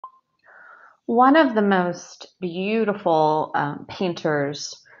One of the most beautiful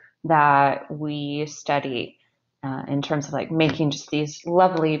painters that we study in terms of like making just these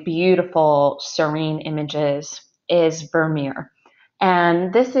lovely, beautiful, serene images is Vermeer.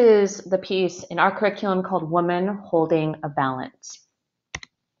 And this is the piece in our curriculum called Woman Holding a Balance.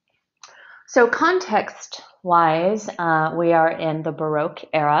 So, context wise, we are in the Baroque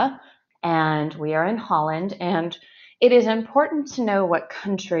era and we are in Holland. And it is important to know what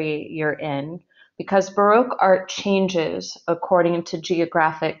country you're in because Baroque art changes according to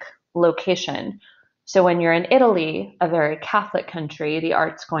geographic location. So, when you're in Italy, a very Catholic country, the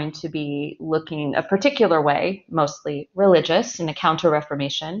art's going to be looking a particular way, mostly religious in a counter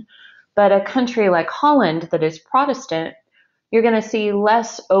Reformation. But a country like Holland that is Protestant, you're going to see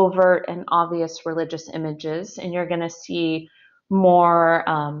less overt and obvious religious images, and you're going to see more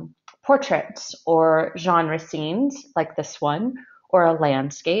portraits or genre scenes like this one, or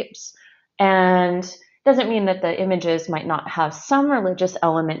landscapes. And it doesn't mean that the images might not have some religious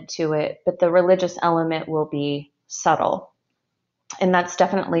element to it, but the religious element will be subtle. And that's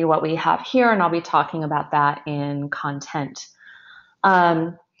definitely what we have here, and I'll be talking about that in content.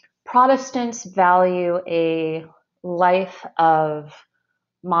 Um, Protestants value a life of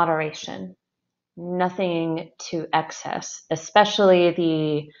moderation, nothing to excess, especially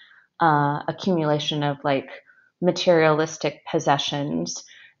the accumulation of like materialistic possessions.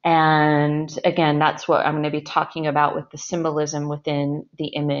 And again, that's what I'm going to be talking about with the symbolism within the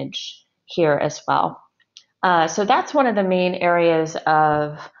image here as well. So that's one of the main areas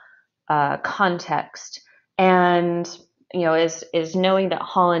of context. And is knowing that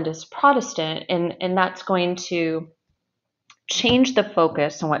Holland is Protestant, and that's going to change the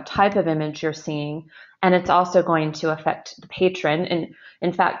focus on what type of image you're seeing, and it's also going to affect the patron. And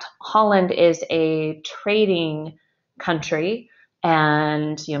in fact, Holland is a trading country,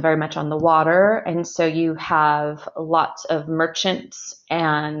 and very much on the water, and so you have lots of merchants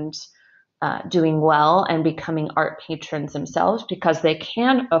and doing well and becoming art patrons themselves because they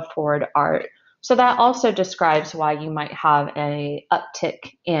can afford art. So that also describes why you might have a uptick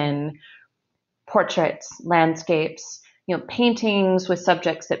in portraits, landscapes, paintings with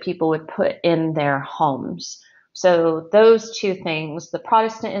subjects that people would put in their homes. So those two things, the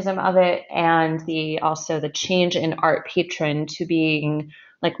Protestantism of it and the change in art patron to being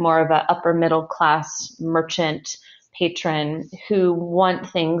like more of an upper middle class merchant patron who want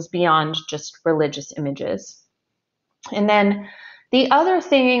things beyond just religious images. And then the other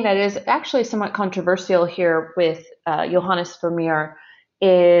thing that is actually somewhat controversial here with Johannes Vermeer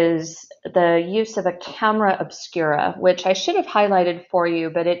is the use of a camera obscura, which I should have highlighted for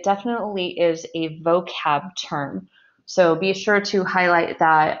you, but it definitely is a vocab term. So be sure to highlight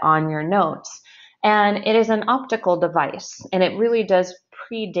that on your notes. And it is an optical device, and it really does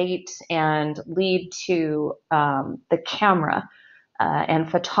predate and lead to the camera and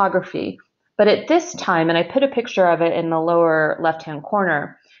photography. But at this time, and I put a picture of it in the lower left-hand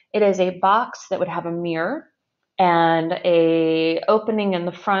corner, it is a box that would have a mirror and a opening in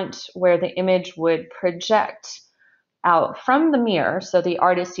the front where the image would project out from the mirror. So the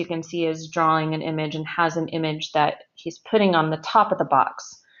artist, you can see, is drawing an image and has an image that he's putting on the top of the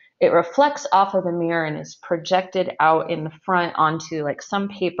box. It reflects off of the mirror and is projected out in the front onto like some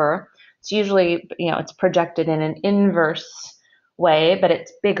paper. It's usually, it's projected in an inverse way, but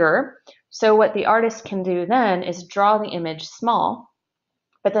it's bigger. So what the artist can do then is draw the image small,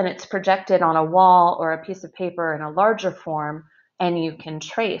 but then it's projected on a wall or a piece of paper in a larger form, and you can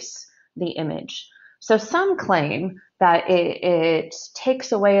trace the image. So some claim that it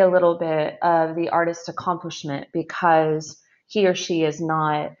takes away a little bit of the artist's accomplishment because he or she is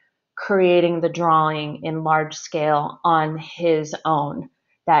not creating the drawing in large scale on his own,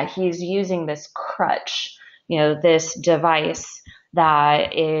 that he's using this crutch, this device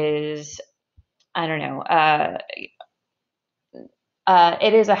that is, I don't know,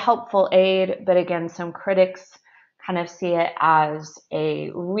 it is a helpful aid, but again, some critics kind of see it as a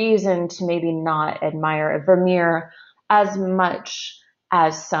reason to maybe not admire Vermeer as much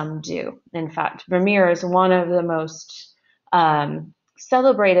as some do. In fact, Vermeer is one of the most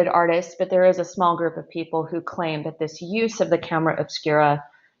celebrated artists, but there is a small group of people who claim that this use of the camera obscura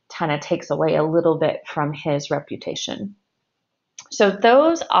kind of takes away a little bit from his reputation. So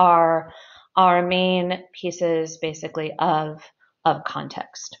those are our main pieces basically of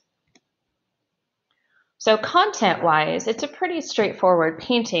context. So content-wise, it's a pretty straightforward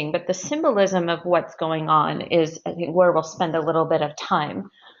painting, but the symbolism of what's going on is, I think, where we'll spend a little bit of time.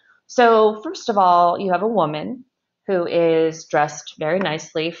 So first of all, you have a woman who is dressed very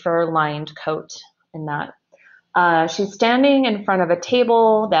nicely, fur-lined coat and that. She's standing in front of a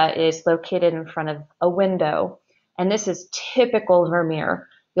table that is located in front of a window. And this is typical Vermeer.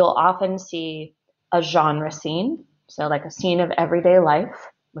 You'll often see a genre scene, so like a scene of everyday life,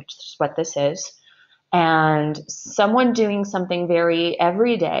 which is what this is, and someone doing something very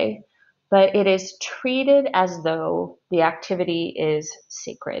everyday, but it is treated as though the activity is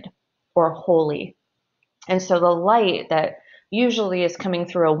sacred or holy. And so the light that usually is coming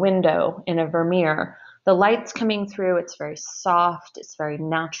through a window in a Vermeer, the light's coming through, it's very soft, it's very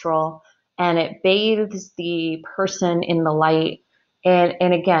natural, and it bathes the person in the light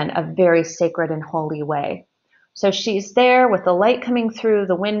in again, a very sacred and holy way. So she's there with the light coming through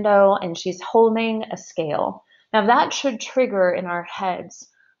the window and she's holding a scale. Now that should trigger in our heads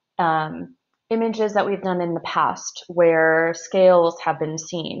images that we've done in the past where scales have been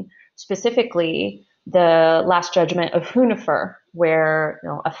seen, specifically the Last Judgment of Hunefer, where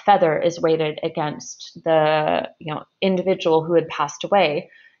a feather is weighted against the individual who had passed away,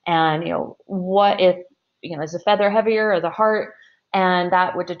 and what if is the feather heavier or the heart, and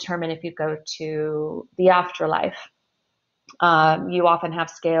that would determine if you go to the afterlife. You often have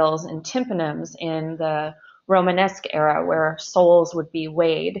scales and tympanums in the Romanesque era where souls would be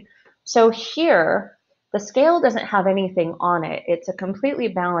weighed. So here, the scale doesn't have anything on it. It's a completely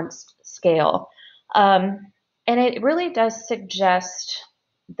balanced scale. And it really does suggest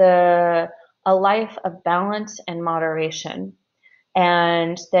a life of balance and moderation,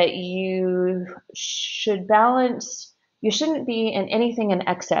 and that you shouldn't be in anything in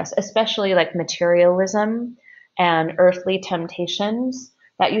excess, especially like materialism and earthly temptations,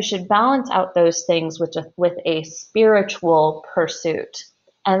 that you should balance out those things with a spiritual pursuit.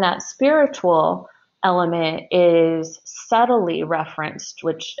 And that spiritual element is subtly referenced,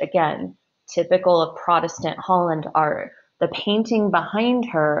 which again, typical of Protestant Holland art. The painting behind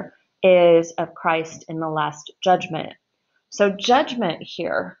her is of Christ in the Last Judgment. So judgment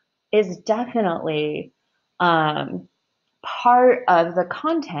here is definitely part of the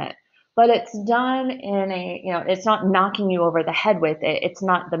content, but it's done in it's not knocking you over the head with it. It's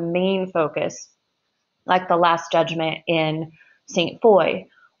not the main focus, like the Last Judgment in St. Foy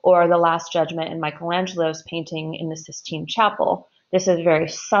or the Last Judgment in Michelangelo's painting in the Sistine Chapel. This is a very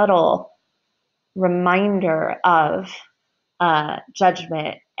subtle reminder of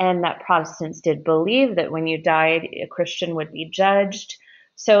judgment, and that Protestants did believe that when you died, a Christian would be judged.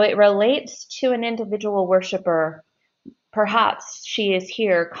 So it relates to an individual worshiper. Perhaps she is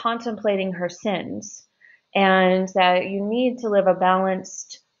here contemplating her sins, and that you need to live a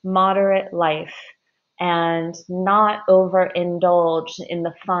balanced, moderate life and not overindulge in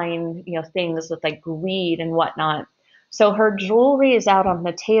the fine, things with like greed and whatnot. So her jewelry is out on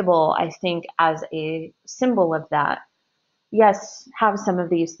the table, I think, as a symbol of that. Yes, have some of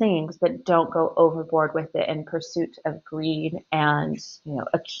these things, but don't go overboard with it in pursuit of greed and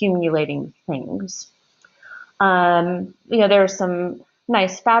accumulating things. There are some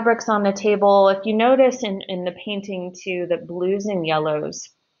nice fabrics on the table. If you notice in the painting too, the blues and yellows,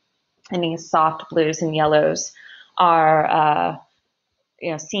 and these soft blues and yellows are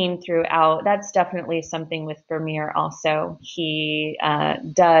seen throughout. That's definitely something with Vermeer also. He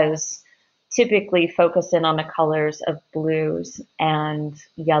does typically focus in on the colors of blues and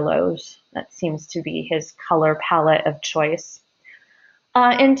yellows. That seems to be his color palette of choice.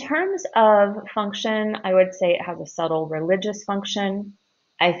 In terms of function, I would say it has a subtle religious function.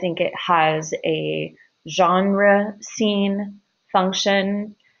 I think it has a genre scene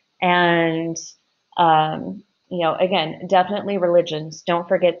function, and again, definitely religions. Don't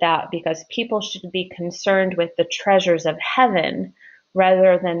forget that, because people should be concerned with the treasures of heaven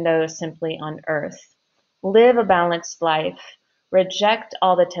rather than those simply on earth. Live a balanced life. Reject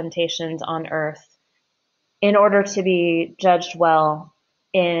all the temptations on earth in order to be judged well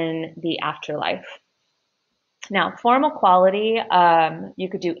in the afterlife. Now, formal quality, you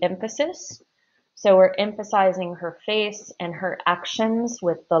could do emphasis. So we're emphasizing her face and her actions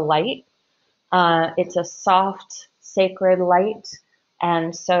with the light. It's a soft, sacred light,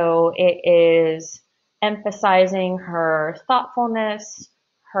 and so it is emphasizing her thoughtfulness,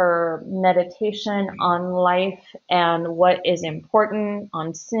 her meditation on life and what is important,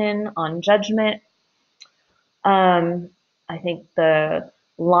 on sin, on judgment. I think the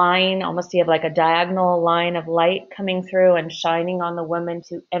line, almost you have like a diagonal line of light coming through and shining on the woman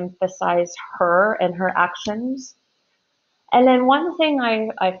to emphasize her and her actions. And then one thing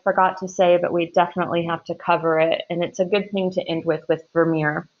I forgot to say, but we definitely have to cover it, and it's a good thing to end with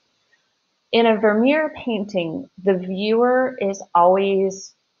Vermeer. In a Vermeer painting, the viewer is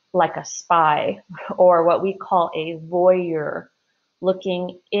always like a spy, or what we call a voyeur,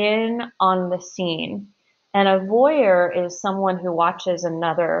 looking in on the scene. And a voyeur is someone who watches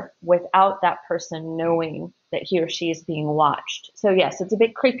another without that person knowing that he or she is being watched. So yes, it's a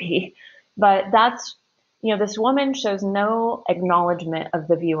bit creepy, but that's, this woman shows no acknowledgement of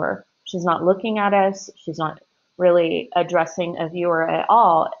the viewer. She's not looking at us. She's not really addressing a viewer at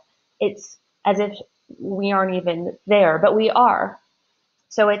all. It's as if we aren't even there, but we are.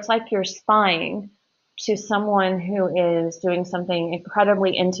 So it's like you're spying to someone who is doing something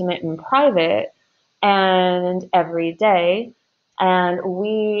incredibly intimate and private and every day. And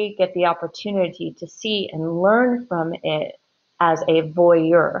we get the opportunity to see and learn from it as a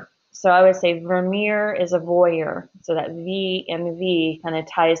voyeur. So I would say Vermeer is a voyeur. So that V and V kind of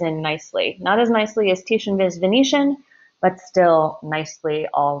ties in nicely. Not as nicely as Titian Viz Venetian, but still nicely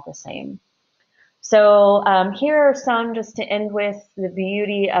all the same. So here are some just to end with the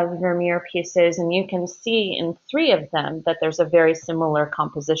beauty of Vermeer pieces, and you can see in three of them that there's a very similar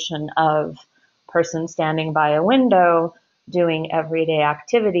composition of person standing by a window doing everyday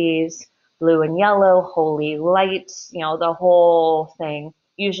activities, blue and yellow, holy light, the whole thing,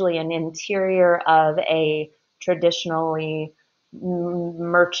 usually an interior of a traditionally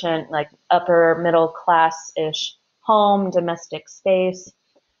merchant, like upper middle class-ish home, domestic space.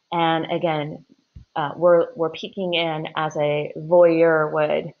 And again, we're peeking in as a voyeur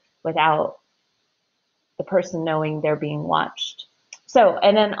would without the person knowing they're being watched. So,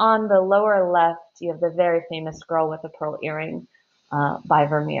 and then on the lower left, you have the very famous Girl with a Pearl Earring by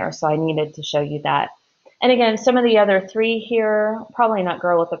Vermeer. So I needed to show you that. And again, some of the other three here, probably not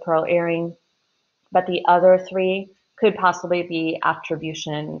Girl with a Pearl Earring, but the other three could possibly be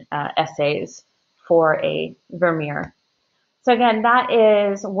attribution essays for a Vermeer. So again, that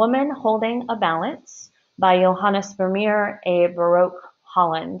is Woman Holding a Balance by Johannes Vermeer, a Baroque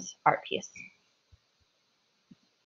Holland art piece.